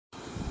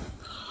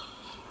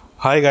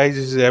Hi guys,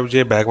 this is F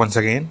J back once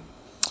again.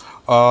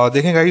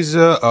 देखें guys,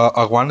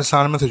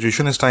 Afghanistan में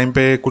situation इस time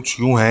पे कुछ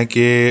यूँ है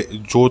कि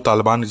जो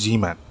तालिबान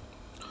रजीम है,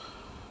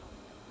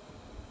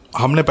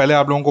 हमने पहले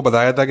आप लोगों को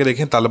बताया था कि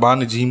देखें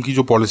तालिबान रजीम की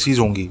जो पॉलिसीज़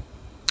होंगी,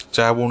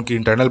 चाहे वो उनकी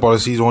इंटरनल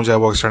पॉलिसीज़ हों चाहे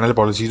वो एक्सटर्नल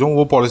पॉलिसीज़ हों,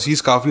 वो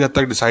पॉलिसीज़ काफ़ी हद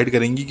तक डिसाइड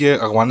करेंगी कि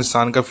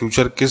अफगानिस्तान का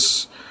फ्यूचर किस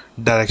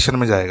डायरेक्शन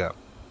में जाएगा।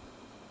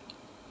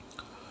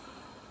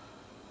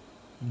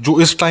 जो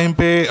इस टाइम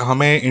पे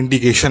हमें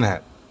इंडिकेशन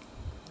है,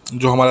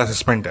 जो हमारा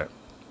असेसमेंट है,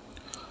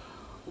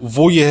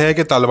 वो ये है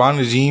कि Taliban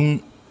regime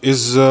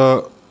is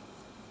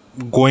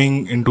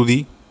going into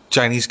the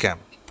Chinese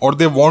camp और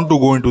they want to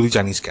go into the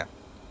Chinese camp.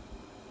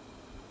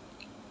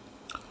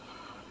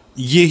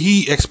 यही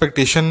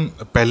एक्सपेक्टेशन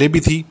पहले भी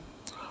थी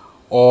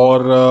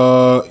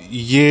और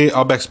ये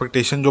अब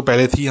एक्सपेक्टेशन जो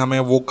पहले थी हमें,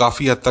 वो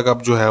काफ़ी हद तक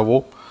अब जो है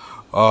वो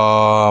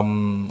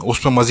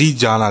उसमें मज़ीद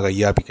जान आ गई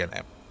है, आप ही कहना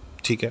है,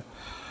 ठीक है।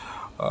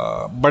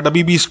 बट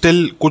अभी भी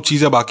स्टिल कुछ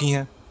चीज़ें बाकी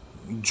हैं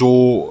जो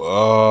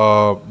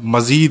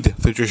मज़ीद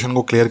सिचुएशन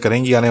को क्लियर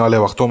करेंगी आने वाले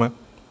वक्तों में,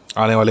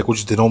 आने वाले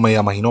कुछ दिनों में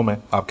या महीनों में,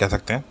 आप कह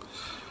सकते हैं।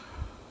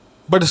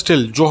 बट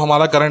स्टिल जो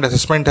हमारा करंट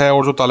असेसमेंट है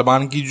और जो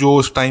तालिबान की जो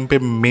इस टाइम पे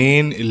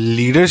मेन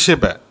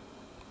लीडरशिप है,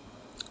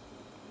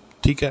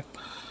 ठीक है,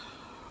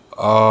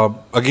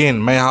 अगेन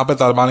मैं यहाँ पे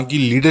तालिबान की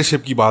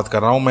लीडरशिप की बात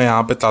कर रहा हूँ, मैं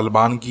यहाँ पे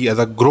तालिबान की एज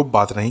अ ग्रुप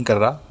बात नहीं कर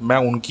रहा, मैं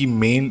उनकी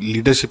मेन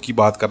लीडरशिप की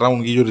बात कर रहा हूँ,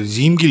 उनकी जो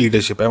रजीम की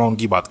लीडरशिप है मैं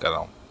उनकी बात कर रहा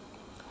हूँ।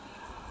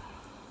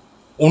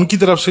 उनकी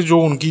तरफ से जो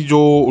उनकी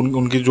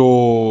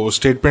जो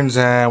स्टेटमेंट्स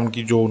हैं,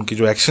 उनकी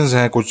जो एक्शंस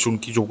हैं,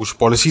 उनकी जो कुछ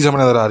पॉलिसीज़ हमें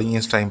नज़र आ रही हैं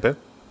इस टाइम पे,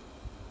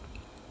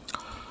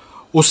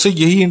 उससे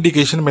यही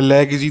इंडिकेशन मिल रहा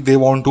है कि जी they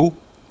want to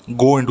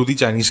go into the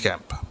Chinese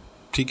camp,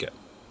 ठीक है।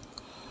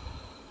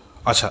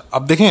 अच्छा,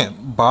 अब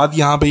देखें बात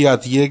यहाँ पे ये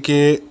आती है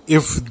कि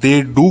if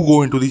they do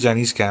go into the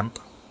Chinese camp,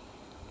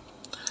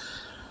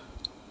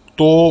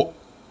 तो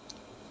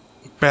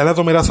पहला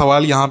तो मेरा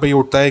सवाल यहाँ पे ये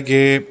उठता है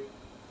कि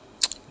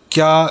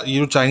क्या ये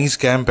जो चाइनीज़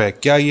कैंप है,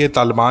 क्या ये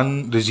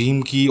तालिबान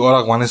रजीम की और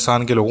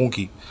अफ़गानिस्तान के लोगों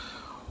की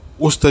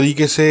उस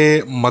तरीके से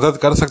मदद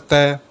कर सकता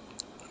है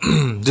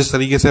जिस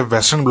तरीके से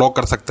वेस्टर्न ब्लॉक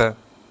कर सकता है,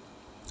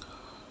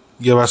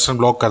 ये वेस्टर्न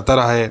ब्लॉक करता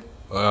रहा है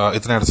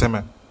इतने अरसे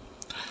में?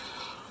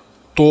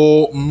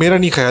 तो मेरा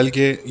नहीं ख्याल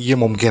कि ये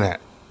मुमकिन है,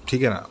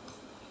 ठीक है ना।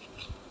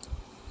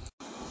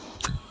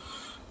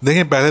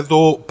 देखें, पहले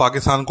तो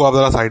पाकिस्तान को आप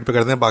ज़रा साइड पे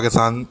कर दें,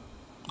 पाकिस्तान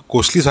को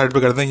इसलिए साइड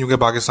पे कर दें क्योंकि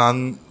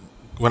Pakistan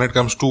when it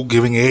comes to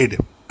giving aid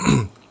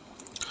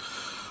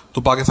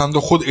तो पाकिस्तान तो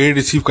खुद एड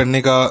रिसीव करने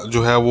का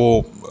जो है वो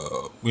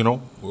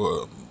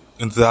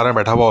इंतज़ार में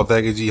बैठा हुआ होता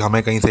है कि जी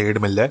हमें कहीं से एड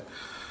मिल जाए।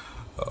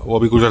 वो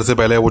अभी कुछ अर्से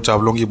पहले वो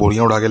चावलों की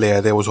बोरियां उठा के ले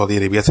आए थे वो सऊदी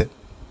अरेबिया से।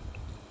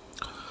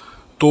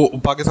 तो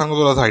पाकिस्तान को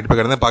थोड़ा साइड पे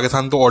कर दें,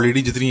 पाकिस्तान तो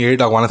ऑलरेडी जितनी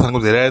एड अफगानिस्तान को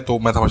दे रहा है, तो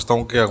मैं समझता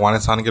हूँ कि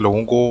अफगानिस्तान के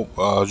लोगों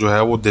को जो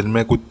है वो दिन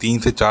में कुछ 3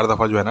 से 4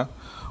 दफ़ा जो है ना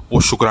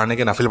वो शुक्राने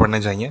के नफिल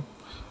पढ़ने चाहिए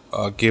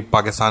कि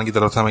पाकिस्तान की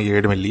तरफ से हमें ये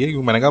एड मिल रही है,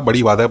 क्योंकि मैंने कहा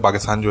बड़ी बात है,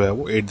 पाकिस्तान जो है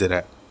वो एड दे रहा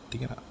है,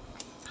 ठीक है ना।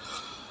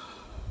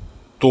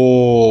 तो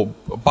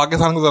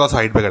पाकिस्तान को ज़रा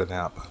साइड पे कर दें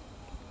आप।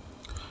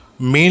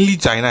 मेनली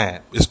चाइना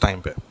है इस टाइम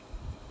पे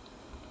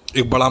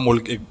एक बड़ा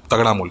मुल्क, एक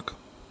तगड़ा मुल्क।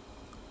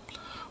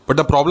 बट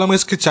द प्रॉब्लम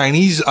इज कि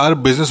Chinese are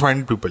business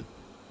minded people,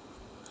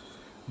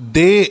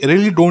 they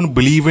really don't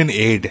believe in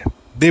aid,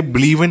 they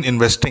believe in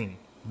investing,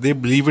 they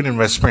believe in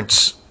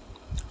investments,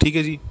 ठीक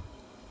है जी।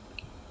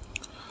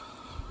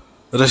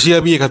 रशिया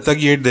भी एक हद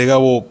तक एड देगा,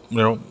 वो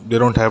they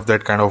don't have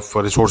that kind of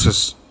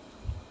resources.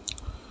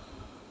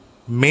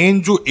 Main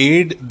जो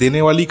एड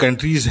देने वाली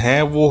कंट्रीज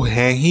हैं वो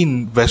हैं ही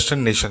वेस्टर्न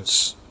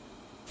नेशंस,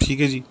 ठीक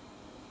है जी।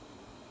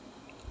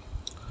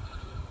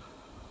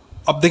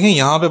 अब देखें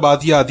यहाँ पे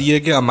बात ये आती है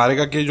कि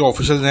अमेरिका के जो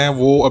ऑफिशियल्स हैं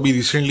वो अभी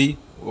रिसेंटली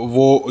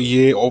वो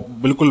ये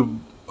बिल्कुल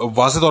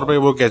वाज़े तौर पे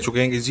वो कह चुके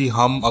हैं कि जी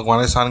हम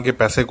अफगानिस्तान के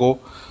पैसे को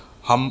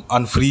हम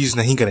अनफ्रीज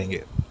नहीं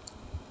करेंगे,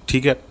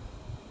 ठीक है।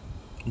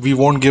 We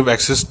won't give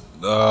access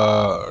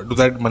to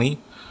that money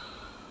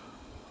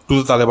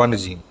to the Taliban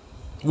regime,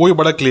 वो ये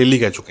बड़ा क्लियरली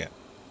कह चुके हैं।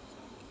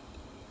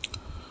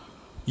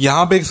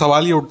 यहाँ पे एक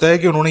सवाल ये उठता है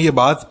कि उन्होंने ये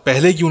बात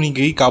पहले क्यों नहीं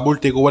कही, काबुल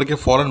टेक ओवर के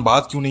फौरन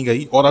बाद क्यों नहीं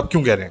गई, और अब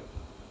क्यों कह रहे हैं?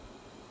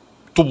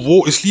 तो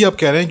वो इसलिए अब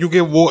कह रहे हैं क्योंकि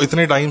वो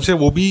इतने टाइम से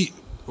वो भी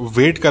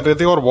वेट कर रहे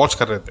थे और वॉच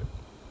कर रहे थे,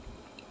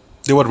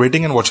 दे वर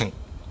वेटिंग एंड वॉचिंग।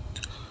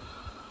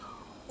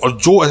 और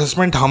जो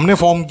असेसमेंट हमने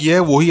फॉर्म किया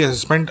है वही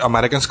असेसमेंट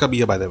अमेरिकन का भी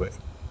है बाय द वे,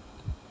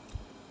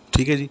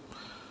 ठीक है जी।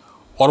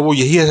 और वो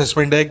यही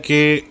असेसमेंट है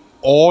कि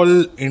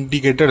all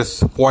indicators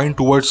point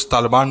towards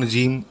Taliban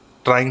रजीम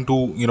trying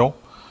to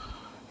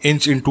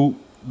inch into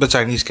the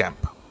Chinese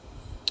camp,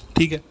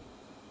 ठीक है।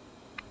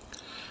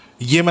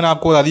 ये मैंने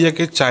आपको बता दिया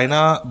कि China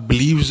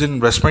believes in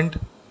investment,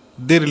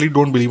 they really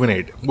don't believe in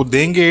add. वो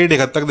देंगे एड,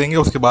 एक हद तक देंगे,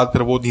 उसके बाद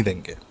फिर वो नहीं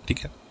देंगे, ठीक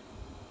है।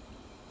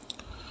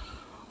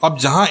 अब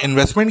जहां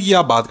इन्वेस्टमेंट की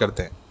आप बात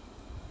करते हैं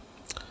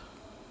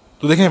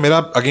तो देखें, मेरा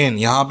अगेन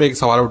यहाँ पे एक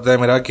सवाल उठता है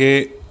मेरा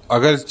कि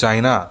अगर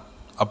चाइना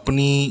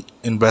अपनी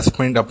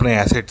इन्वेस्टमेंट, अपने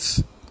एसेट्स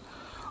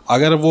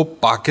अगर वो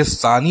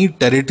पाकिस्तानी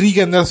टेरिटरी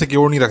के अंदर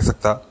सिक्योर नहीं रख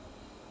सकता,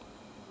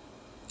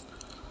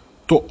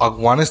 तो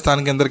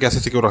अफगानिस्तान के अंदर कैसे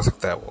सिक्योर रख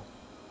सकता है वो?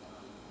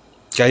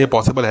 क्या ये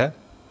पॉसिबल है?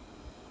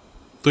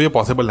 तो ये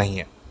पॉसिबल नहीं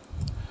है।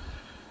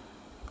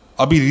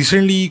 अभी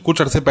रिसेंटली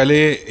कुछ अरसे पहले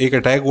एक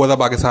अटैक हुआ था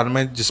पाकिस्तान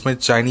में, जिसमें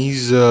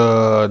चाइनीज़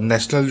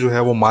नेशनल जो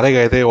है वो मारे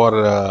गए थे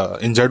और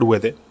इंजर्ड हुए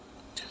थे।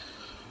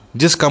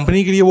 जिस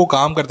कंपनी के लिए वो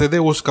काम करते थे,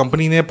 उस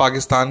कंपनी ने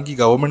पाकिस्तान की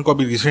गवर्नमेंट को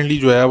अभी रिसेंटली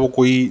जो है वो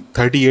कोई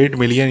 38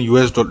 मिलियन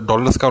यूएस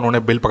डॉलर्स का उन्होंने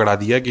बिल पकड़ा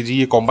दिया कि जी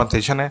ये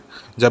कॉम्पनसेशन है,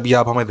 जब ये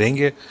आप हमें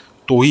देंगे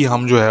तो ही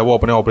हम जो है वो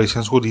अपने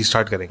ऑपरेशंस को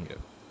रीस्टार्ट करेंगे।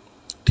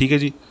 ठीक है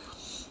जी।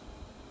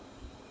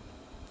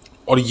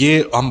 और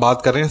ये हम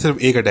बात कर रहे हैं सिर्फ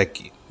एक अटैक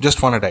की,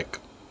 जस्ट वन अटैक।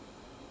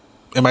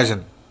 इमेजिन।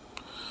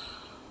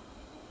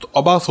 तो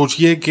अब आप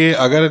सोचिए कि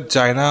अगर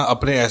चाइना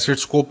अपने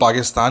एसेट्स को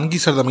पाकिस्तान की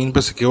सरजमीन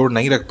पर सिक्योर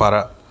नहीं रख पा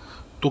रहा,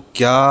 तो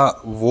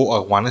क्या वो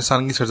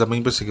अफगानिस्तान की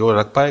सरजमीन पर सिक्योर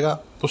रख पाएगा?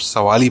 तो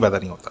सवाल ही पैदा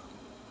नहीं होता।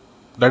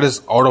 That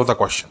is out of the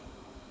question.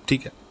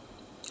 ठीक है।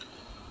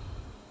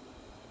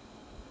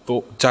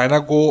 तो चाइना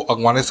को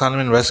अफगानिस्तान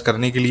में इन्वेस्ट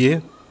करने के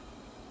लिए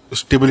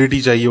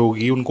स्टेबिलिटी चाहिए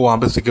होगी, उनको वहाँ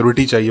पे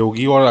सिक्योरिटी चाहिए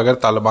होगी। और अगर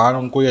तालिबान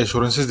उनको ये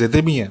एश्योरेंसेस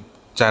देते भी हैं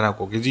चाइना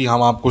को कि जी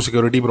हम आपको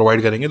सिक्योरिटी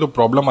प्रोवाइड करेंगे, तो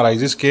प्रॉब्लम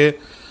अराइजेस के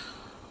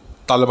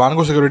तालिबान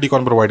को सिक्योरिटी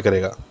कौन प्रोवाइड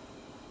करेगा?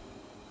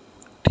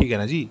 ठीक है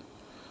ना जी।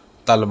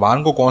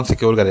 तालिबान को कौन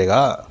सिक्योर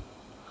करेगा?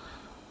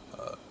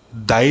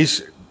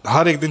 दाइश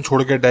हर एक दिन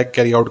छोड़ के अटैक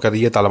कैरी आउट कर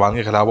रही है तालिबान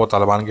के खिलाफ, और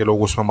तालिबान के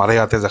लोग उसमें मारे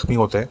जाते हैं, जख्मी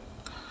होते हैं।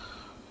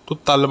 तो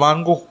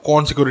तालिबान को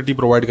कौन सिक्योरिटी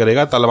प्रोवाइड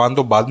करेगा? तालिबान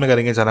तो बाद में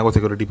करेंगे चाइना को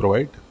security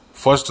provide.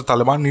 First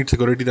Taliban need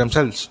security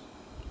themselves.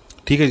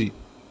 ठीक है जी।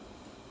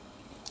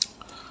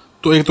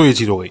 तो एक तो ये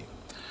चीज़ हो गई।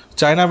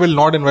 China will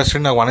not invest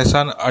in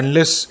Afghanistan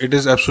unless it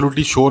is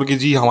absolutely sure कि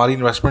जी हमारी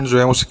इन्वेस्टमेंट जो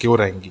है वो सिक्योर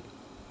रहेंगी।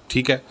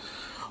 ठीक है।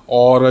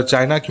 और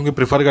चाइना क्योंकि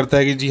प्रेफर करता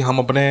है कि जी हम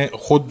अपने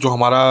खुद जो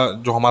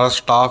हमारा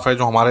स्टाफ है,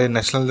 जो हमारे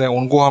नेशनल्स हैं,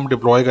 उनको हम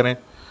डिप्लॉय करें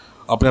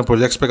अपने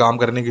प्रोजेक्ट्स पे काम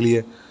करने के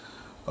लिए,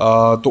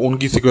 तो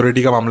उनकी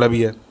सिक्योरिटी का मामला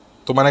भी है।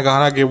 तो मैंने कहा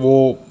ना कि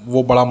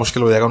वो बड़ा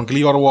मुश्किल हो जाएगा उनके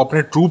लिए, और वो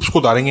अपने ट्रूप्स को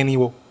उतारेंगे नहीं।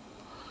 वो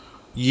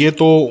ये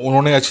तो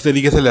उन्होंने अच्छी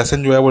तरीके से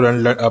लेसन जो है वो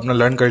अपना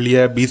लर्न कर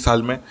लिया है 20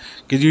 साल में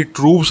कि जी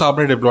ट्रूप्स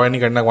आपने डिप्लॉय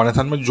नहीं करना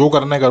अफगानिस्तान में, जो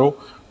करना है करो,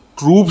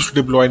 ट्रूप्स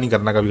डिप्लॉय नहीं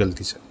करना कभी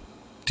गलती से।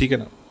 ठीक है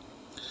ना।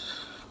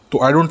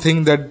 तो I don't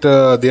think that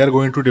they are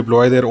going to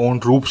deploy their own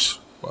troops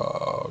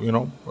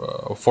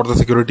for the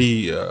security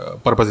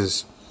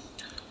purposes.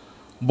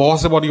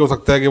 बहुत से बार ये हो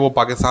सकता है कि वो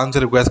पाकिस्तान से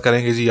रिक्वेस्ट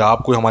करें कि जी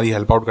आप कोई हमारी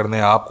हेल्प आउट कर दें,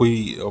 आप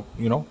कोई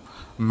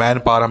मैन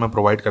पावर हमें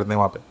प्रोवाइड कर दें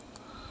वहाँ पे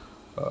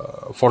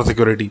फॉर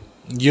सिक्योरिटी।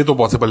 ये तो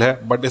पॉसिबल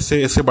है, बट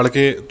इससे बढ़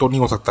के तो नहीं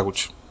हो सकता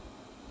कुछ।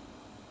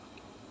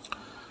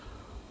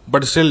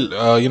 But still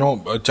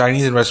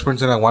Chinese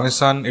investments in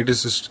Afghanistan, it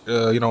is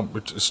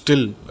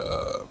still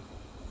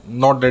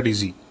not that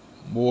easy.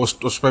 वो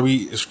उसमें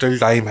भी स्टिल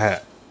टाइम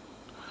है,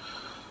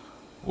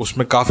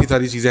 उसमें काफ़ी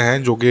सारी चीज़ें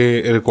हैं जो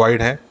कि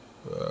रिक्वायर्ड हैं,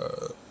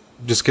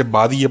 जिसके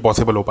बाद ही ये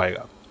पॉसिबल हो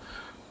पाएगा।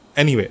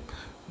 एनीवे,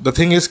 द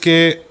थिंग इज़ के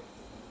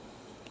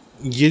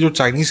ये जो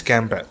चाइनीज़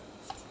कैंप है,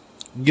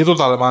 ये तो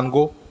तालिबान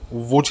को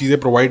वो चीज़ें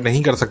प्रोवाइड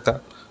नहीं कर सकता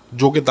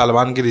जो कि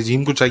तालिबान के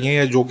रिजीम को चाहिए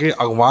या जो कि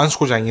अफगान्स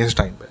को चाहिए इस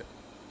टाइम पे।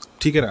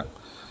 ठीक है ना।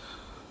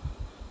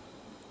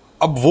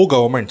 अब वो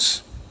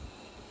गवर्नमेंट्स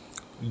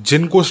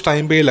जिनको इस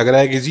टाइम पे लग रहा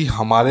है कि जी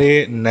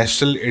हमारे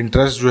नेशनल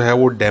इंटरेस्ट जो है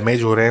वो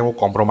डैमेज हो रहे हैं, वो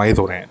कॉम्प्रोमाइज़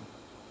हो रहे हैं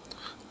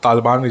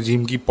तालिबान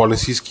रिजीम की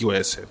पॉलिसीज़ की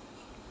वजह से,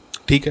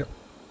 ठीक है,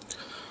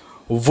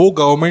 वो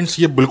गवर्नमेंट्स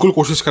ये बिल्कुल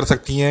कोशिश कर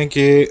सकती हैं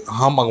कि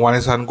हम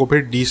अफगानिस्तान को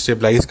फिर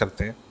डीस्टेबलाइज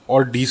करते हैं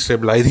और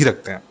डीस्टेबलाइज ही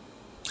रखते हैं,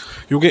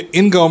 क्योंकि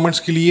इन गवर्नमेंट्स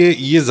के लिए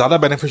ये ज़्यादा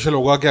बेनिफिशियल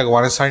होगा कि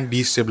अफगानिस्तान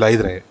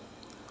डीस्टेबलाइज रहे।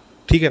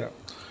 ठीक है ना।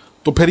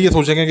 तो फिर ये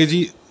सोचेंगे कि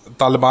जी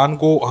तालिबान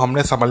को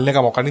हमने संभलने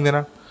का मौका नहीं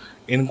देना,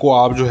 इनको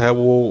आप जो है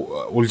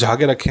वो उलझा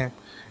के रखें,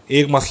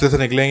 एक मसले से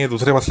निकलेंगे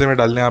दूसरे मसले में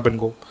डाल दें आप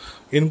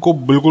इनको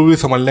बिल्कुल भी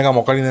संभलने का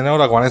मौका नहीं देना है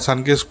और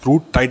अफगानिस्तान के स्क्रू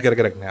टाइट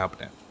करके रखने हैं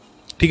आपने।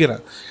 ठीक है ना।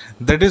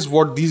 That is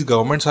what these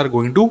governments are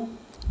going to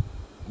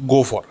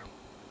go for,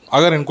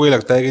 अगर इनको ये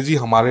लगता है कि जी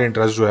हमारे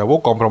इंटरेस्ट जो है वो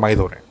कॉम्प्रोमाइज़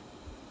हो रहे हैं।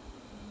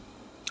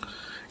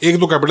 एक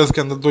दो कैपिटल्स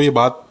के अंदर तो ये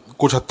बात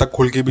कुछ हद तक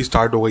खुल के भी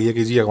स्टार्ट हो गई है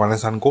कि जी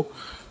अफगानिस्तान को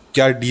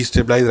क्या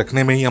डीस्टेबलाइज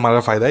रखने में ही हमारा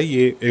फ़ायदा है।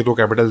 ये एक दो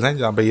कैपिटल्स हैं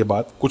जहाँ पे ये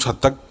बात कुछ हद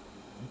तक,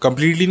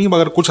 कंप्लीटली नहीं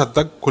मगर कुछ हद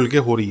तक खुल के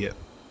हो रही है,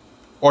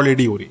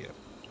 ऑलरेडी हो रही है।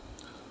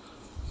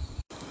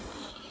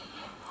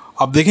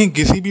 अब देखें,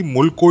 किसी भी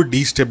मुल्क को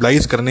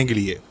डीस्टेबलाइज करने के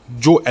लिए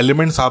जो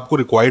एलिमेंट्स आपको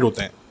रिक्वायर्ड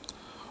होते हैं,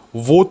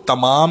 वो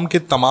तमाम के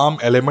तमाम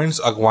एलिमेंट्स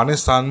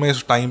अफगानिस्तान में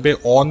इस टाइम पे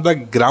ऑन द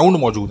ग्राउंड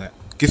मौजूद हैं।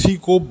 किसी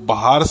को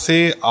बाहर से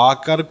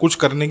आकर कुछ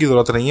करने की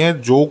ज़रूरत नहीं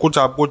है, जो कुछ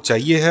आपको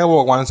चाहिए है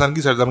वो अफगानिस्तान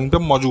की सरजमीन पर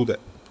मौजूद है।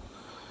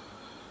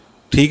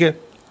 ठीक है।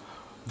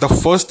 The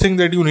first thing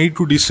that you need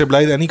to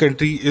destabilise any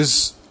country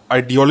is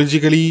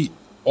ideologically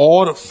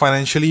और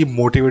फाइनेंशियली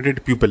मोटिवेटेड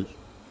पीपल,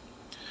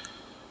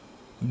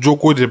 जो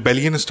कोई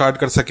रिबेलियन स्टार्ट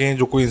कर सकें,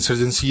 जो कोई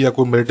इंसर्जेंसी या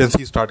कोई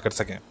मिलिटेंसी स्टार्ट कर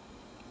सकें।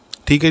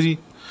 ठीक है जी।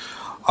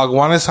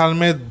 अफगानिस्तान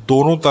में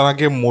दोनों तरह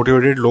के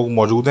मोटिवेटेड लोग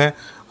मौजूद हैं,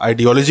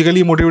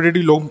 आइडियोलॉजिकली मोटिवेटेड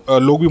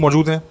लोग भी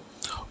मौजूद हैं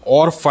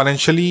और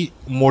फाइनेंशियली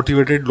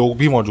मोटिवेटेड लोग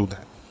भी मौजूद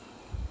हैं।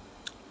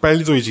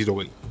 पहली तो ये चीज़ हो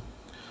गई।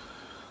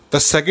 The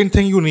second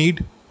thing you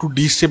need to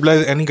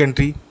destabilise any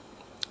country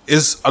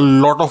is a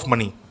lot of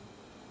money,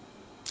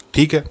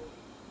 ठीक है।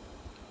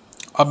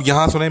 अब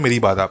यहां सुने मेरी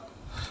बात आप,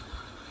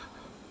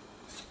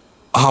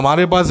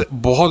 हमारे पास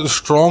बहुत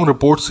स्ट्रॉन्ग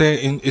रिपोर्ट्स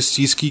हैं इस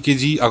चीज़ की कि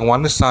जी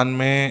अफगानिस्तान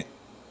में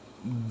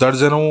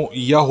दर्जनों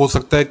या हो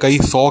सकता है कई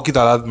सौ की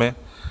तादाद में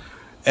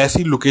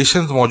ऐसी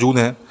लोकेशंस मौजूद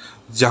हैं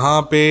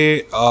जहां पे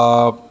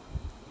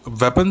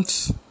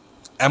वेपन्स,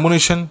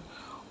 एमुनेशन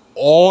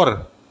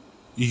और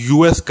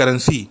यूएस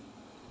करेंसी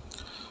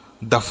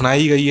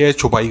दफनाई गई है,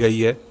 छुपाई गई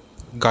है,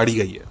 गाड़ी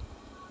गई है,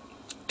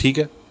 ठीक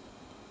है।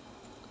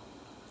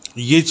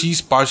 ये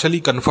चीज़ पार्शली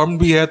कंफर्म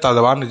भी है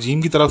तालिबान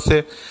रजीम की तरफ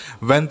से,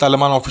 वैन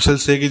तालिबान ऑफिशियल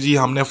से कि जी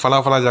हमने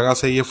फ़ला जगह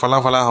से ये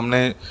फ़ला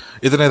हमने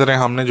इतने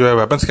हमने जो है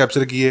वेपन्स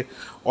कैप्चर किए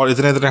और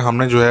इतने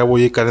हमने जो है वो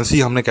ये करेंसी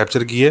हमने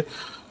कैप्चर की है।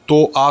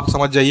 तो आप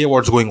समझ जाइए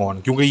व्हाट्स गोइंग ऑन,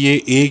 क्योंकि ये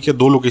एक या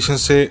दो लोकेशन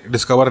से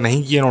डिस्कवर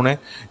नहीं किए इन्होंने,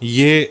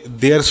 ये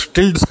they are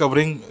still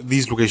discovering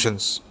these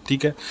locations,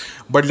 ठीक है।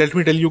 But let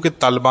me tell you कि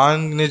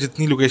तालिबान ने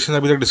जितनी लोकेशन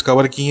अभी तक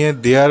डिस्कवर की हैं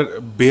they are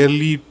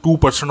barely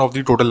 2% of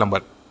the total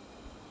number,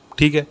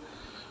 ठीक है।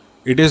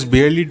 It is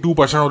barely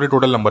 2% of the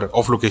total number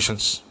of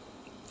locations.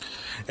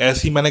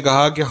 ऐसी मैंने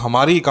कहा कि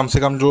हमारी कम से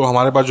कम जो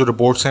हमारे पास जो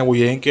रिपोर्ट्स हैं वो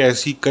ये हैं कि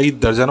ऐसी कई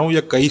दर्जनों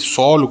या कई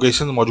सौ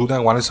लोकेशन मौजूद हैं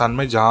अफगानिस्तान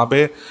में जहाँ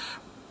पे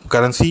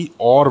करेंसी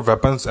और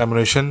वेपन्स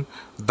एमुनेशन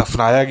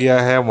दफनाया गया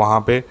है, वहाँ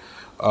पे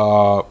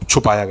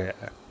छुपाया गया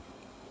है।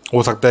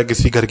 हो सकता है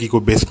किसी घर की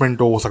कोई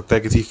बेसमेंट हो सकता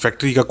है किसी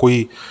फैक्ट्री का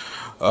कोई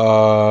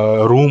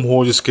रूम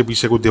हो जिसके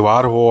पीछे कोई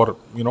दीवार हो और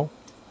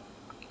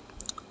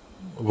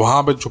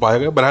वहाँ पे छुपाया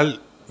गया। बहरहाल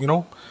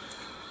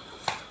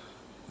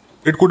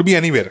it could be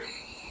anywhere.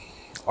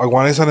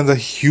 Afghanistan is a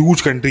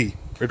huge country.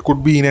 It could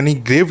be in any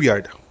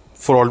graveyard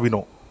for all we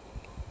know.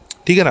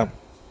 ठीक है ना।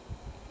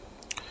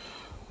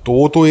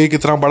 तो एक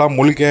इतना बड़ा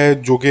मुल्क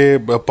है जो कि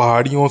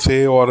पहाड़ियों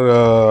से और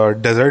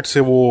डेजर्ट से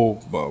वो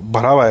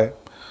भरा हुआ है,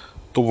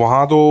 तो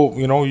वहाँ तो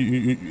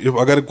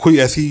अगर कोई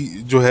ऐसी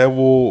जो है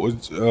वो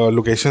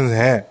लोकेशंस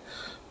हैं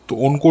तो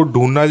उनको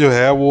ढूंढना जो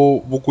है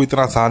वो कोई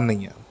इतना आसान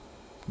नहीं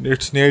है।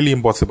 It's nearly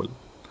impossible.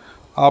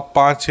 आप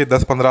 5, 6,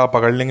 10, 15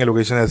 पकड़ लेंगे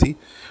लोकेशन ऐसी,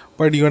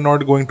 but you are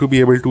not going to be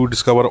able to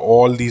discover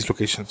all these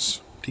locations,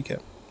 ठीक है।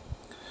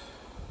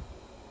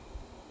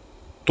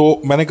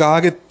 तो मैंने कहा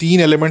कि 3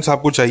 एलिमेंट्स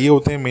आपको चाहिए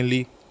होते हैं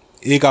मेनली।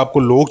 एक आपको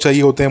लोग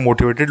चाहिए होते हैं,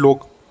 मोटिवेटेड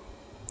लोग,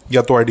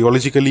 या तो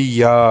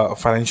आइडियोलॉजिकली या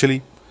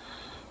फाइनेंशियली,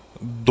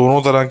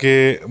 दोनों तरह के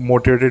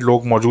मोटिवेटेड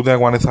लोग मौजूद हैं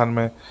अफगानिस्तान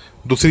में।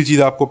 दूसरी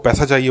चीज़ आपको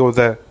पैसा चाहिए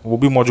होता है, वो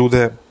भी मौजूद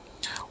है।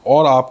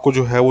 और आपको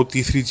जो है वो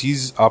तीसरी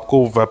चीज़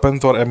आपको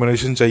वेपन्स और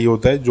एमुनेशन चाहिए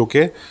होता है, जो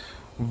कि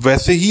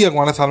वैसे ही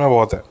अफगानिस्तान में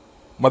बहुत है।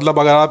 मतलब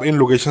अगर आप इन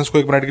लोकेशंस को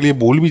एक मिनट के लिए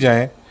भूल भी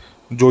जाएं,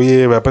 जो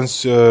ये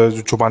वेपन्स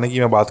जो छुपाने की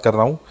मैं बात कर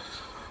रहा हूँ,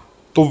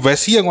 तो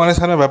वैसे ही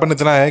अफगानिस्तान में वेपन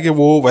इतना है कि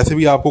वो वैसे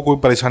भी आपको कोई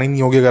परेशानी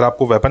नहीं होगी अगर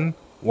आपको वेपन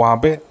वहाँ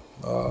पे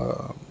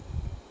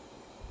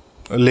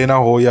लेना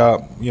हो या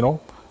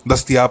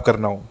दस्तयाब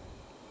करना हो।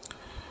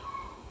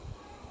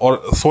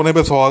 और सोने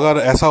पे सुहागा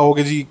अगर ऐसा हो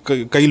कि जी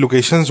कई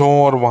लोकेशंस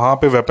हों और वहाँ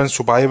पे वेपन्स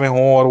छुपाए हुए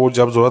हों और वो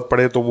जब ज़रूरत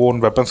पड़े तो वो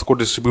उन वेपन्स को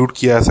डिस्ट्रीब्यूट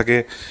किया जा सके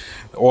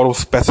और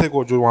उस पैसे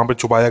को जो वहाँ पे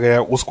छुपाया गया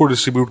है उसको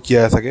डिस्ट्रीब्यूट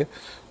किया जा सके,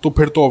 तो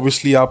फिर तो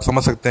ऑब्वियसली आप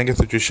समझ सकते हैं कि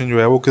सिचुएशन जो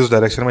है वो किस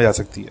डायरेक्शन में जा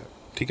सकती है,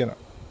 ठीक है ना।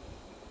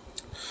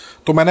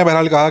 तो मैंने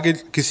बहरहाल कहा कि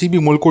किसी भी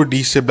मुल्क को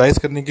डिस्टेबलाइज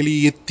करने के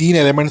लिए ये 3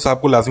 एलिमेंट्स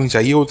आपको लाजमी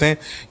चाहिए होते हैं।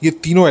 ये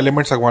तीनों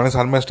एलिमेंट्स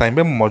अफगानिस्तान में इस टाइम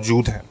पे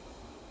मौजूद हैं,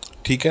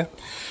 ठीक है।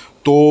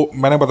 तो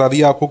मैंने बता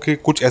दिया आपको कि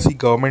कुछ ऐसी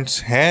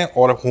गवर्नमेंट्स हैं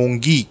और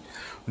होंगी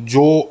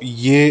जो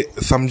ये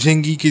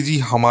समझेंगी कि जी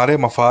हमारे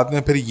मफाद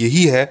में फिर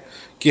यही है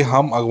कि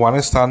हम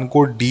अफगानिस्तान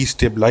को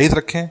डिस्टेबलाइज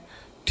रखें,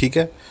 ठीक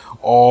है,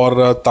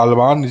 और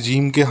तालिबान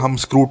रजीम के हम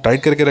स्क्रू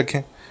टाइट करके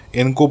रखें,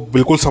 इनको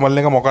बिल्कुल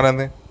संभलने का मौका न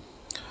दें,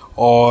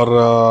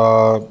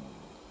 और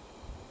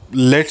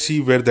let's see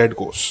where that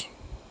goes,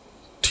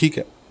 ठीक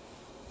है।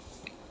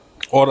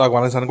 और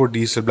अफगानिस्तान को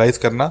डिस्टेबलाइज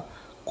करना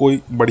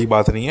कोई बड़ी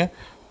बात नहीं है,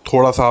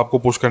 थोड़ा सा आपको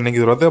पुश करने की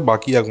ज़रूरत है।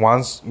 बाकी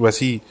अफगान्स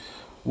वैसी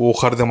वो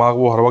खर दिमाग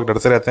वो हर वक्त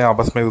डरते रहते हैं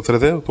आपस में एक दूसरे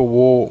से, तो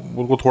वो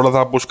उनको थोड़ा सा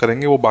आप पुश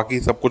करेंगे वो बाकी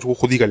सब कुछ वो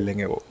खुद ही कर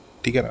लेंगे वो,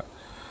 ठीक है ना।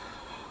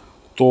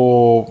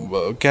 तो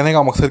कहने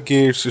का मकसद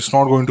कि it's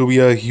not going to be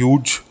a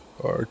huge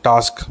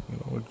task,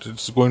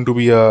 it's going to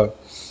be a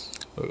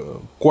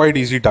quite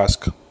easy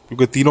task,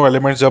 क्योंकि तीनों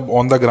एलिमेंट्स जब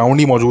ऑन द ग्राउंड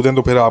ही मौजूद हैं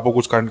तो फिर आपको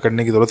कुछ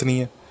करने की ज़रूरत नहीं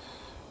है।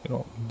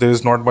 There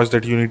is not much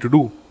that you need to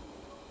do,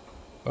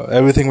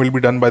 everything will be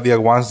done by the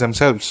Afghans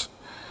themselves.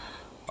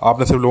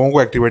 आपने सिर्फ लोगों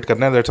को एक्टिवेट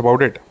करना है, दैट्स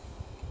अबाउट इट।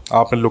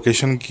 आपने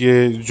लोकेशन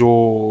के जो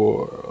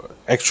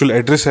एक्चुअल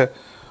एड्रेस है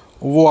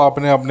वो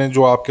आपने अपने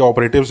जो आपके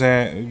ऑपरेटिव्स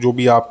हैं, जो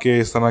भी आपके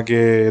इस तरह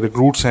के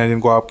रिक्रूट्स हैं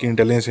जिनको आपकी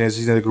इंटेलिजेंस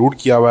एजेंसी ने रिक्रूट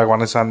किया हुआ है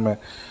अफगानिस्तान में,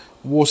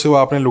 वो सिर्फ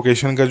आपने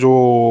लोकेशन का जो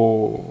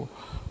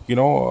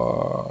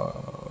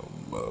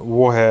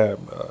वो है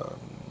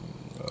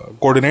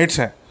कोऑर्डिनेट्स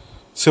हैं,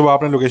 सिर्फ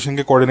आपने लोकेशन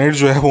के कोऑर्डिनेट्स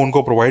जो है वो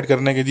उनको प्रोवाइड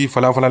करने के जी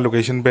फला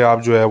लोकेशन पे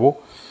आप जो है वो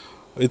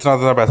इतना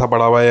इतना पैसा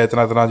बढ़ा हुआ है या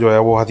इतना इतना जो है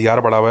वो हथियार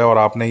बढ़ा हुआ है और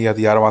आपने ये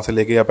हथियार वहाँ से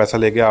लेके या पैसा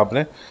लेके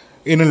आपने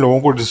इन लोगों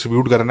को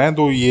डिस्ट्रीब्यूट करना है।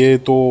 तो ये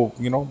तो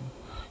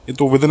ये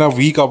तो विद इन अ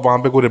वीक आप वहाँ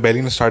पे कोई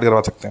रिबेलियन स्टार्ट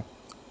करवा सकते हैं,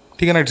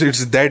 ठीक है ना।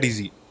 It's that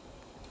easy.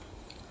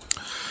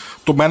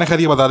 तो मैंने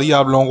खैर ये बता दिया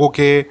आप लोगों को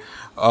कि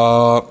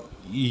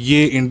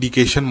ये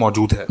इंडिकेशन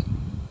मौजूद है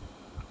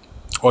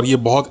और ये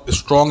बहुत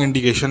स्ट्रॉन्ग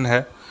इंडिकेशन है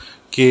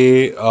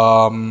कि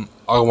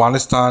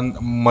अफ़गानिस्तान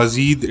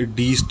मज़ीद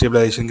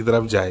डीस्टेबलाइजेशन की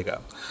तरफ जाएगा।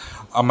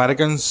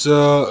 अमेरिकन्स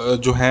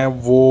जो हैं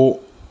वो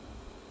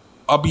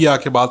अब ये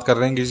आके बात कर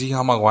रहे हैं कि जी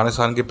हम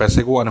अफ़गानिस्तान के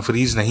पैसे को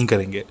अनफ्रीज़ नहीं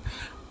करेंगे।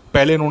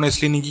 पहले इन्होंने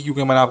इसलिए नहीं की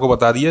क्योंकि मैंने आपको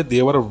बता दिया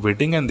they were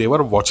waiting and they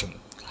were watching.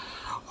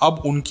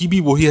 अब उनकी भी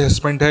वही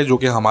असेसमेंट है जो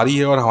कि हमारी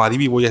है और हमारी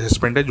भी वही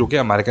असेसमेंट है जो कि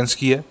अमेरिकन्स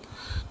की है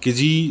कि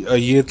जी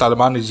ये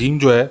तालिबान रजीम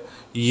जो है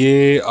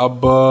ये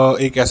अब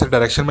एक ऐसे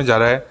डायरेक्शन में जा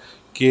रहा है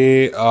कि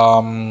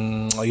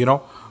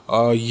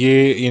ये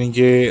यानी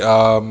कि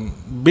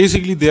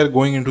basically they are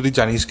going into the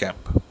Chinese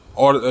camp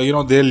और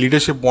there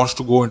leadership wants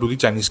to go into the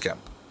Chinese camp.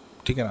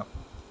 ठीक है ना।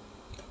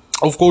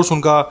 ऑफ कोर्स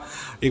उनका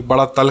एक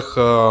बड़ा तल्ख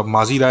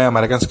माजी रहा है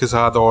अमेरिकन के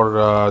साथ और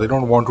they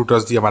don't want to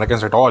trust the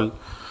American at all.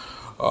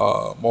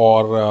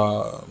 और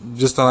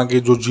जिस तरह की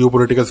जो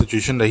जियोपॉलिटिकल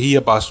सिचुएशन रही है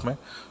पास्ट में,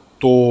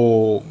 तो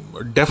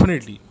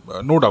डेफिनेटली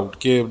नो डाउट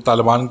कि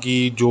तालिबान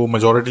की जो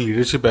मेजॉरिटी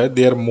लीडरशिप है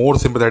they are more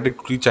sympathetic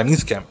to the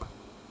Chinese camp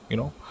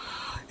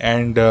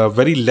and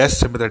very less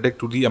sympathetic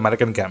to the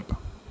American camp.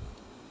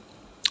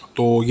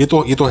 तो ये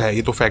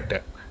तो फैक्ट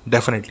है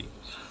डेफिनेटली।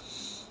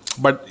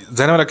 बट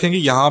ज़हन में रखेंगे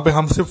यहाँ पे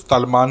हम सिर्फ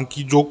तालिबान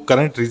की जो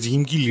करंट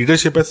रिजीम की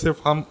लीडरशिप है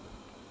सिर्फ हम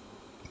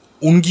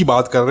उनकी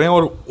बात कर रहे हैं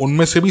और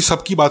उनमें से भी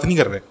सबकी बात नहीं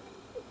कर रहे,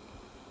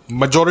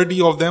 majority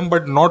of them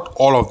but not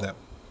all of them.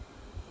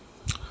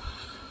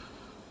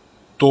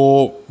 तो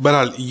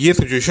बहरहाल ये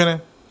सिचुएशन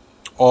है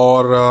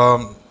और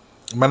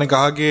मैंने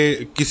कहा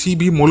कि किसी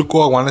भी मुल्क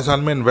को अफगानिस्तान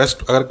में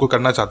इन्वेस्ट अगर कोई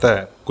करना चाहता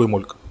है कोई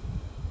मुल्क,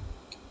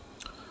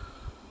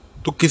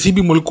 तो किसी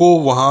भी मुल्क को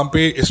वहाँ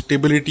पे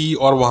स्टेबिलिटी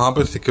और वहाँ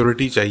पे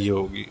सिक्योरिटी चाहिए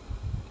होगी।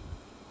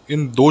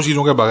 इन दो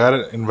चीज़ों के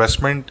बगैर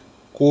इन्वेस्टमेंट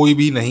कोई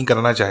भी नहीं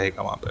करना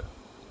चाहेगा वहाँ पे।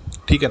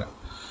 ठीक है ना।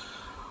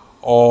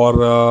 और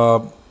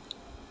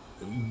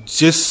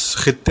जिस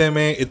खित्ते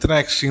में इतना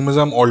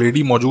एक्सट्रीमिज़म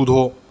ऑलरेडी मौजूद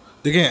हो,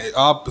 देखें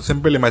आप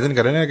सिंपल इमेजिन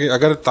करें ना कि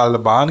अगर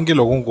तालिबान के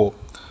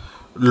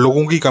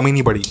लोगों की कमी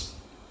नहीं पड़ी,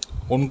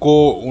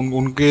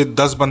 उनके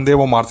 10 बंदे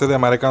वो मारते थे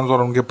अमेरिकन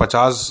और उनके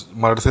 50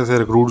 मरसे से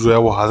रिक्रूट जो है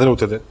वो हाजिर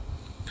होते थे,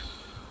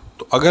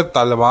 तो अगर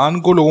तालिबान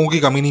को लोगों की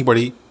कमी नहीं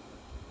पड़ी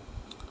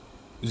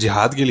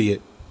जिहाद के लिए,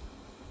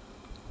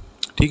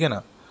 ठीक है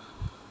ना,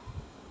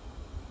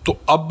 तो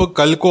अब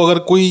कल को अगर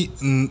कोई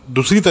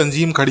दूसरी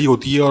तंजीम खड़ी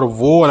होती है और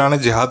वो अलाना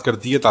जिहाद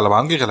करती है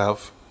तालिबान के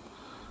ख़िलाफ़,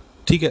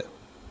 ठीक है,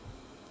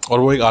 और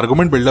वो एक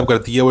आर्गूमेंट बिल्डअप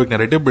करती है, वो एक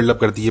नैरेटिव बिल्डअप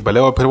करती है पहले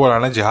और फिर वो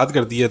अलाना जिहाद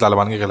करती है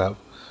तालिबान के ख़िलाफ़,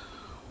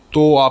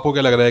 तो आपको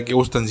क्या लग रहा है कि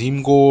उस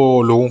तंजीम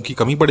को लोगों की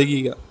कमी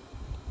पड़ेगी क्या?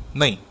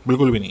 नहीं,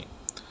 बिल्कुल भी नहीं।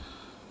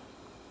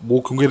 वो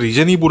क्योंकि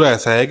रीजन ही पूरा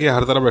ऐसा है कि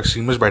हर तरफ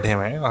एक्सट्रीमिस्ट बैठे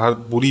हुए हैं, हर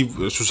पूरी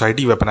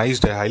सोसाइटी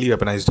वेपनाइज्ड है, हाईली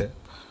वेपनाइज्ड है।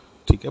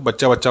 ठीक है,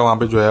 बच्चा वहाँ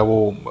पे जो है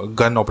वो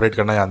गन ऑपरेट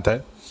करना जानता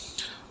है,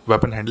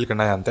 वेपन हैंडल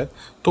करना जानता है।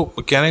 तो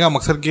कहने का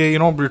मकसद कि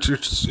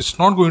it's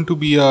not going to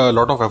be a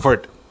lot of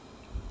effort.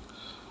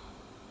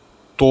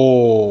 तो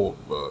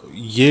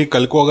ये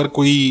कल को अगर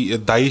कोई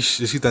दाइश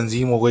जैसी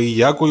तंजीम हो गई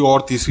या कोई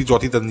और तीसरी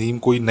चौथी तंजीम,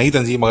 कोई नई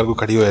तंजीम अगर कोई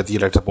खड़ी हो जाती है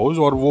लेट्स सपोज,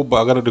 और वो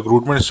अगर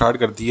रिक्रूटमेंट स्टार्ट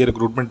करती है,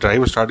 रिक्रूटमेंट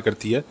ड्राइव स्टार्ट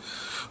करती है,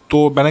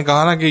 तो मैंने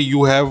कहा ना कि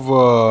you have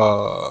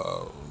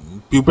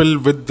people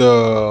with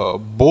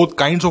both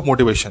kinds of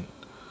motivation,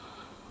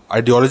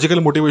 ideological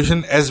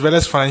motivation as well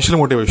as financial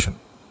motivation.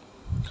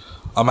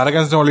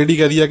 American ने ऑलरेडी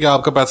कह दिया कि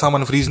आपका पैसा हम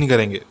अनफ्रीज नहीं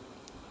करेंगे,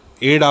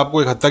 एड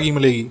आपको एक हद तक ही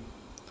मिलेगी,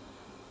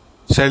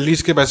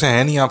 सैलरीज के पैसे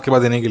हैं नहीं आपके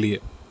पास देने के लिए।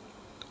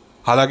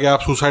 हालांकि आप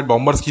सुसाइड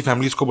बॉम्बर्स की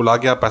फैमिलीज़ को बुला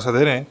के आप पैसा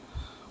दे रहे हैं,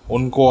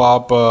 उनको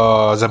आप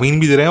ज़मीन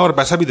भी दे रहे हैं और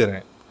पैसा भी दे रहे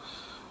हैं,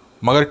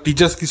 मगर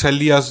टीचर्स की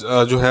सैलरी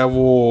जो है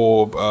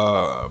वो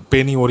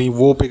पे नहीं हो रही,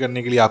 वो पे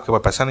करने के लिए आपके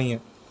पास पैसा नहीं है।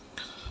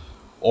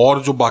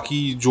 और जो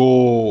बाकी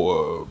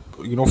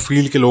जो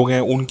फील्ड के लोग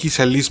हैं उनकी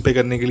सैलरीज पे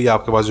करने के लिए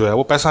आपके पास जो है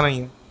वो पैसा नहीं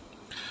है।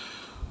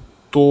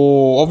 तो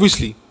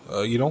ऑब्वियसली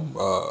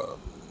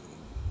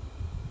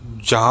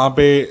जहाँ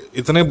पे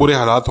इतने बुरे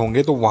हालात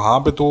होंगे तो वहाँ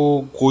पे तो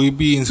कोई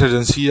भी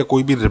इंसर्जेंसी या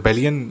कोई भी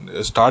रिबेलियन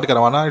स्टार्ट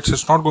करवाना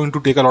it's not going to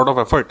take a lot of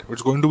effort,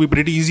 it's going to be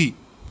pretty easy.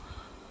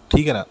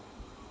 ठीक है ना।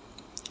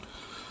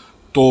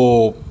 तो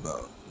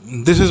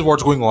this is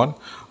what's going on.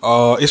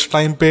 इस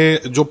टाइम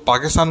पे जो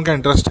पाकिस्तान का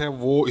इंटरेस्ट है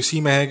वो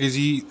इसी में है कि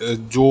जी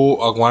जो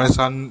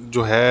अफगानिस्तान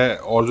जो है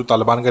और जो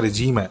तालिबान का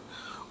रजीम है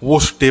वो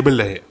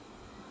स्टेबल रहे।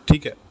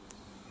 ठीक है,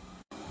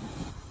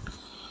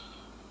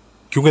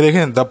 क्योंकि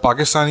देखें the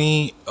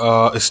Pakistani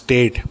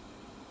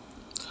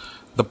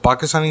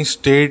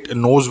state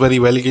knows very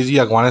well कि जी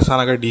अफगानिस्तान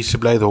अगर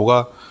डिस्टेबलाइज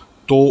होगा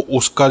तो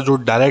उसका जो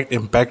डायरेक्ट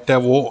इम्पैक्ट है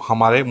वो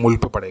हमारे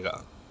मुल्क पे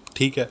पड़ेगा।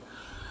 ठीक है,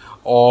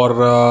 और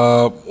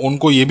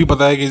उनको ये भी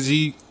पता है कि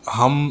जी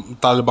हम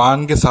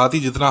तालिबान के साथ ही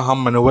जितना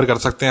हम मैनूवर कर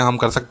सकते हैं हम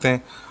कर सकते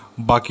हैं,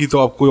 बाकी तो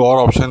अब कोई और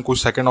ऑप्शन, कोई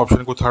सेकंड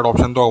ऑप्शन, कोई थर्ड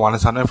ऑप्शन तो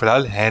अफगानिस्तान में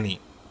फ़िलहाल है नहीं।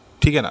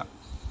 ठीक है ना।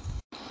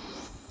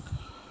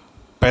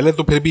 पहले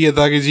तो फिर भी ये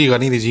था कि जी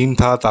गनी रजीम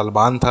था,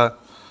 तालिबान था,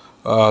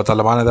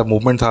 तालिबान ऐसा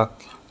मूवमेंट था,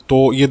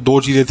 तो ये दो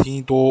चीज़ें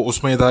थी। तो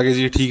उसमें था कि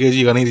जी ठीक है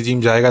जी गनी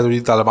रजीम जाएगा तो जी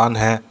तालिबान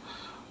है,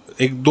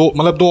 एक दो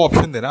मतलब दो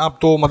ऑप्शन देना, अब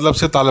तो मतलब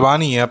सिर्फ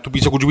तालिबान ही है, अब तो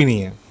पीछे कुछ भी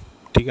नहीं है,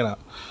 ठीक है ना।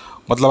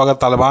 मतलब अगर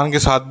तालिबान के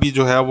साथ भी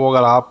जो है वो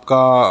अगर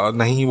आपका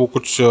नहीं वो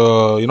कुछ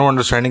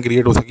अंडरस्टैंडिंग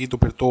क्रिएट हो सकी, तो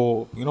फिर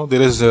तो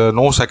देयर इज़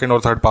नो सेकंड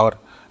और third power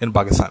in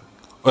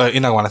Pakistan,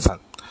 in Afghanistan.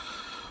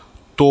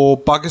 तो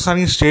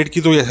पाकिस्तानी स्टेट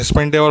की तो ये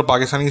असेसमेंट है, और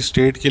पाकिस्तानी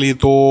स्टेट के लिए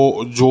तो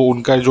जो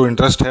उनका जो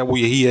इंटरेस्ट है वो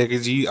यही है कि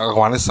जी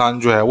अफगानिस्तान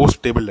जो है वो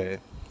स्टेबल रहे।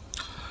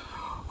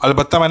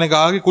 अलबत्ता मैंने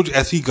कहा कि कुछ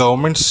ऐसी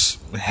गवर्नमेंट्स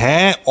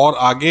हैं और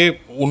आगे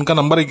उनका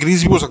नंबर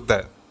इंक्रीज भी हो सकता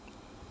है,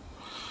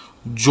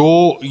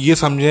 जो ये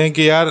समझें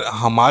कि यार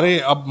हमारे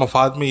अब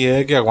मफाद में ये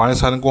है कि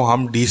अफगानिस्तान को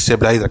हम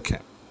डिस्टेबलाइज रखें।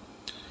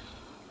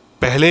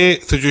 पहले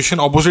सिचुएशन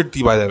ऑपोजिट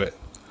थी बाय द वे,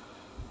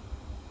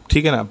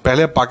 ठीक है ना।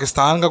 पहले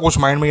पाकिस्तान का कुछ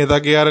माइंड में ये था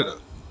कि यार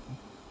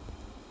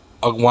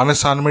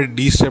अफगानिस्तान में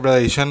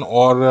डिस्टेबलाइजेशन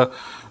और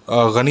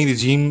गनी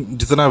रिजीम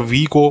जितना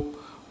वीक हो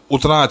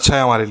उतना अच्छा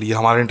है हमारे लिए,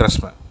 हमारे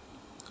इंटरेस्ट में।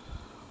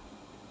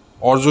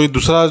 और जो ये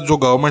दूसरा जो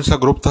गवर्नमेंट का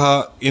ग्रुप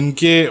था,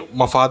 इनके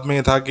मफाद में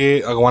ये था कि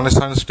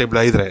अफगानिस्तान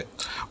स्टेबलाइज रहे।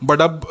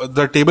 बट अब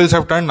the tables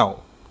have turn now.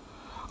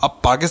 अब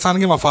पाकिस्तान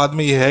के मफाद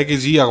में ये है कि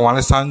जी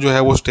अफगानिस्तान जो है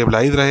वो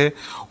स्टेबलाइज रहे,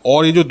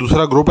 और ये जो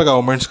दूसरा ग्रुप है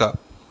गवर्नमेंट्स का,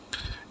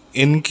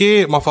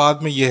 इनके मफाद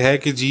में ये है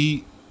कि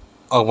जी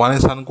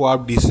अफगानिस्तान को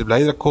आप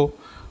डिस्टेबलाइज रखो,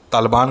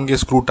 तालिबान के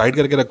स्क्रू टाइट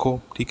करके रखो,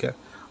 ठीक है।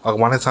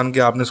 अफगानिस्तान के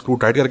आपने स्क्रू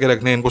टाइट करके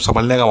रखने, इनको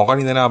संभलने का मौका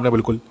नहीं देना आपने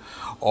बिल्कुल।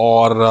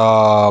 और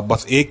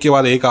बस एक के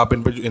बाद एक आप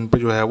इन पे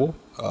जो है वो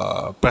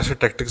प्रेशर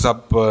टैक्टिक्स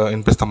आप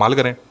इन पे इस्तेमाल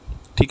करें,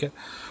 ठीक है।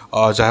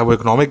 चाहे वो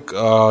इकोनॉमिक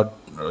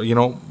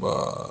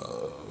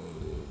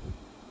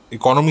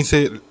इकोनॉमी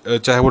से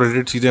चाहे वो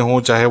रिलेटेड चीज़ें हों,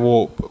 चाहे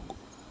वो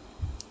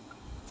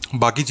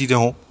बाकी चीज़ें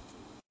हों,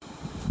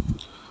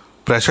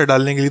 प्रेशर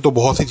डालने के लिए तो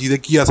बहुत सी चीज़ें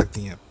की जा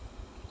सकती हैं।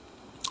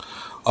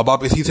 अब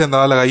आप इसी से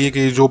अंदाज़ा लगाइए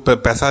कि जो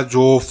पैसा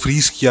जो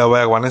फ्रीज किया हुआ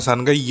है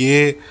अफगानिस्तान का,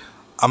 ये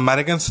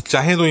अमेरिकन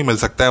चाहें तो ही मिल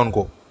सकता है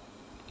उनको।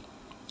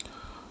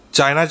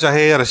 चाइना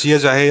चाहे या रशिया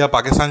चाहे या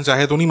पाकिस्तान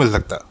चाहे तो नहीं मिल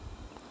सकता,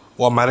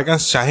 वो अमेरिकन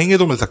चाहेंगे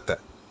तो मिल सकता है,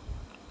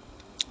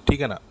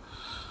 ठीक है ना।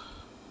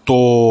 तो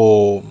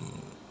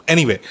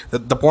एनीवे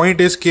द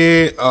पॉइंट इज़ के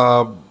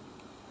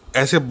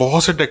ऐसे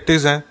बहुत से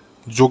टैक्टिक्स हैं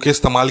जो कि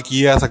इस्तेमाल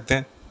किए जा सकते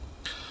हैं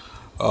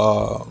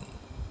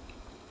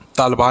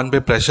तालिबान पे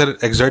प्रेशर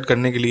एक्सर्ट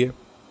करने के लिए।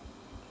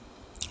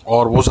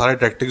 और वो सारे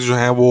टैक्टिक्स जो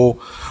हैं वो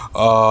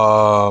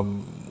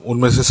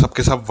उनमें से सब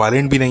के सब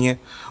वायलेंट भी नहीं है,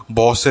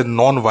 बहुत से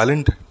नॉन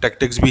वायलेंट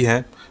टैक्टिक्स भी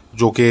हैं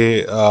जो कि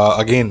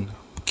अगेन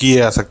किए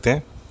जा सकते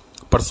हैं,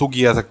 परसू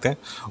किए जा सकते हैं,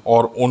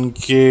 और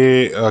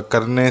उनके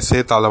करने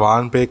से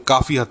तालिबान पे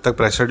काफ़ी हद तक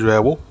प्रेशर जो है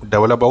वो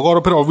डेवलप होगा। और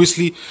फिर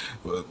obviously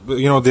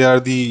they are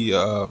the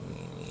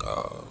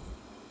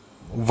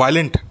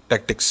violent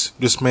tactics,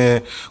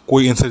 जिसमें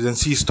कोई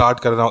इंसर्जेंसी स्टार्ट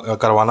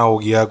करवाना हो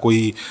गया,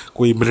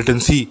 कोई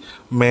मिलिटेंसी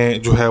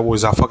में जो है वो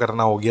इजाफा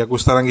करना हो गया,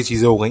 कुछ तरह की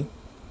चीज़ें हो गई।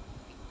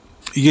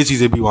 ये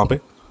चीज़ें भी वहाँ पे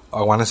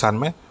अफगानिस्तान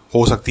में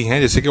हो सकती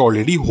हैं, जैसे कि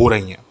ऑलरेडी हो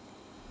रही हैं।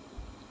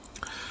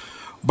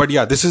 But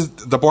yeah this is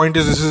the point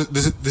is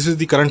this is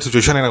the current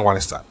situation in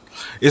Afghanistan.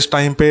 इस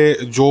टाइम पे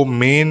जो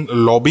मेन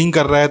लॉबिंग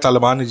कर रहा है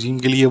तालिबान रजीम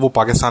के लिए, वो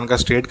पाकिस्तान का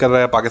स्टेट कर रहा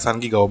है, पाकिस्तान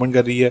की गवर्नमेंट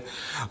कर रही है।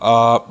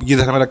 ये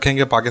ध्यान में रखें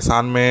कि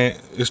पाकिस्तान में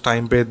इस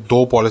टाइम पे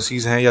दो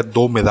पॉलिसीज़ हैं या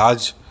दो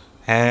मिजाज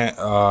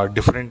हैं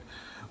different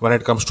when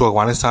it comes to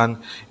Afghanistan.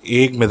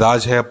 एक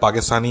मिजाज है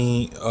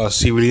पाकिस्तानी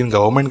सिविलियन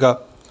गवर्नमेंट का,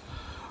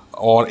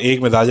 और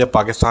एक मिजाज है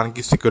पाकिस्तान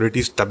की सिक्योरिटी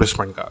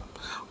इस्टेब्लिशमेंट का।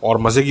 और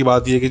मज़े की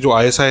बात यह है कि जो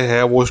ISI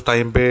है वो उस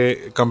टाइम पे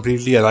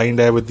कम्प्लीटली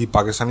अलाइंड है with the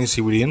Pakistani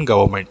civilian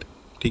government,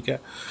 ठीक है।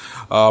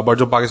 बट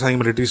जो पाकिस्तानी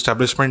मिलिट्री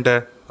इस्टेब्लिशमेंट है,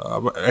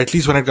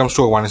 at least when it comes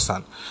to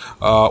Afghanistan,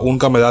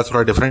 उनका मिजाज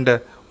थोड़ा डिफरेंट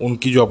है,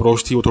 उनकी जो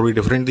अप्रोच थी वो थोड़ी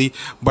डिफरेंट थी।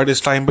 बट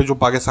इस टाइम पे जो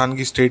पाकिस्तान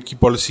की स्टेट की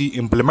पॉलिसी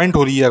इंप्लीमेंट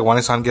हो रही है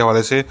अफगानिस्तान के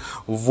हवाले से,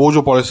 वो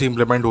जो पॉलिसी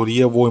इंप्लीमेंट हो रही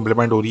है वो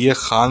इंप्लीमेंट हो रही है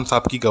खान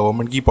साहब की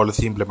गवर्नमेंट की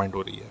पॉलिसी इंप्लीमेंट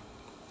हो रही है।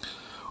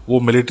 वो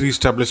मिलिट्री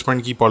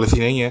इस्टेब्लिशमेंट की पॉलिसी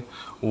नहीं है,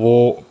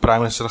 वो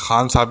प्राइम मिनिस्टर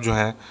खान साहब जो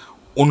हैं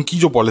उनकी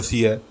जो पॉलिसी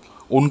है,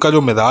 उनका जो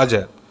मिजाज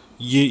है,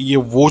 ये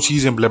वो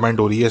चीज़ इम्प्लीमेंट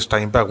हो रही है इस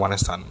टाइम पे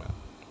अफगानिस्तान में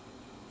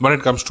when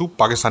it comes to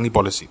Pakistani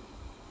policy.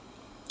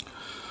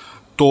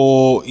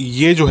 तो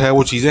ये जो है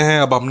वो चीज़ें हैं।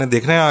 अब हमने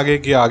देखना है आगे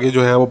कि आगे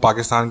जो है वो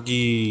पाकिस्तान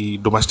की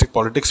डोमेस्टिक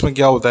पॉलिटिक्स में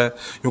क्या होता है,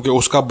 क्योंकि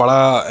उसका बड़ा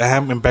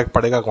अहम इम्पैक्ट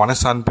पड़ेगा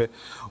अफगानिस्तान पे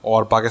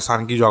और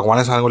पाकिस्तान की जो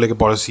अफगानिस्तान को लेकर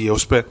पॉलिसी है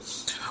उस पर।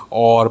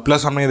 और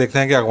प्लस हमने ये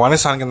देखना है कि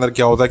अफगानिस्तान के अंदर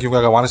क्या होता है, क्योंकि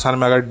अफगानिस्तान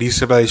में अगर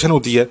डिस्टेबलाइजेशन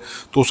होती है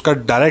तो उसका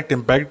डायरेक्ट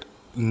इम्पैक्ट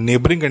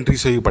नेबरिंग कंट्री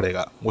से ही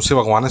पड़ेगा। वो सिर्फ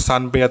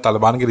अफगानिस्तान पे या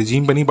तालिबान के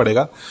रिजीम पे नहीं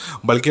पड़ेगा,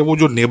 बल्कि वो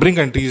जो नेबरिंग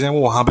कंट्रीज़ हैं वो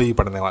वहाँ पे ही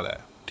पड़ने वाला है,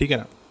 ठीक है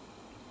ना।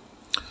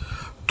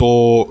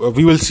 तो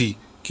वी विल सी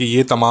कि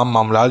ये तमाम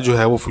मामला जो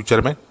है वो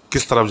फ्यूचर में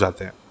किस तरफ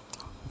जाते हैं।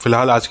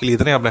 फिलहाल आज के लिए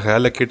इतने, अपना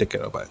ख्याल रखिए, टेक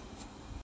केयर, बाय।